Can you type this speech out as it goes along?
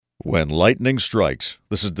When Lightning Strikes.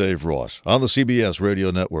 This is Dave Ross on the CBS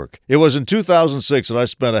Radio Network. It was in 2006 that I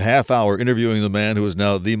spent a half hour interviewing the man who is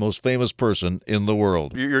now the most famous person in the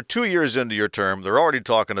world. You're 2 years into your term. They're already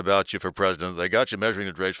talking about you for president. They got you measuring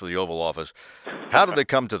the drapes for the Oval Office. How did they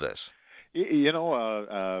come to this?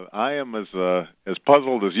 I am as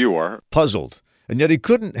puzzled as you are. Puzzled. And yet he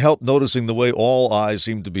couldn't help noticing the way all eyes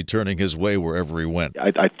seemed to be turning his way wherever he went.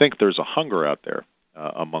 I think there's a hunger out there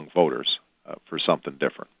among voters for something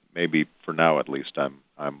different. Maybe for now, at least, I'm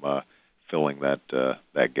filling that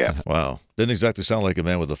gap. Wow. Didn't exactly sound like a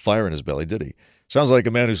man with a fire in his belly, did he? Sounds like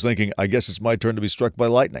a man who's thinking, I guess it's my turn to be struck by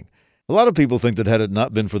lightning. A lot of people think that had it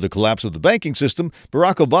not been for the collapse of the banking system,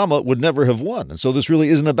 Barack Obama would never have won. And so this really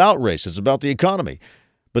isn't about race. It's about the economy.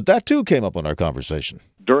 But that, too, came up on our conversation.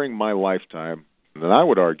 During my lifetime, and I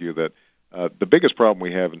would argue that the biggest problem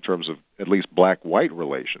we have in terms of at least black-white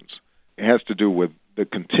relations has to do with the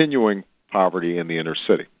continuing poverty in the inner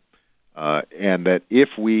city. And that if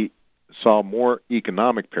we saw more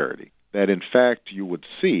economic parity, that in fact you would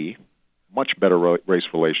see much better race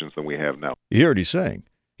relations than we have now. You hear what he's saying?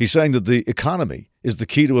 He's saying that the economy is the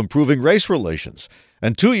key to improving race relations.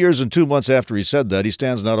 And 2 years and 2 months after he said that, he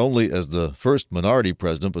stands not only as the first minority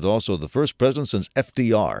president, but also the first president since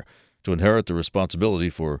FDR to inherit the responsibility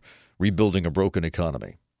for rebuilding a broken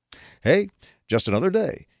economy. Hey, just another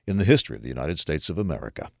day in the history of the United States of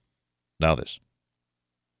America. Now this.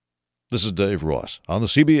 This is Dave Ross on the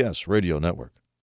CBS Radio Network.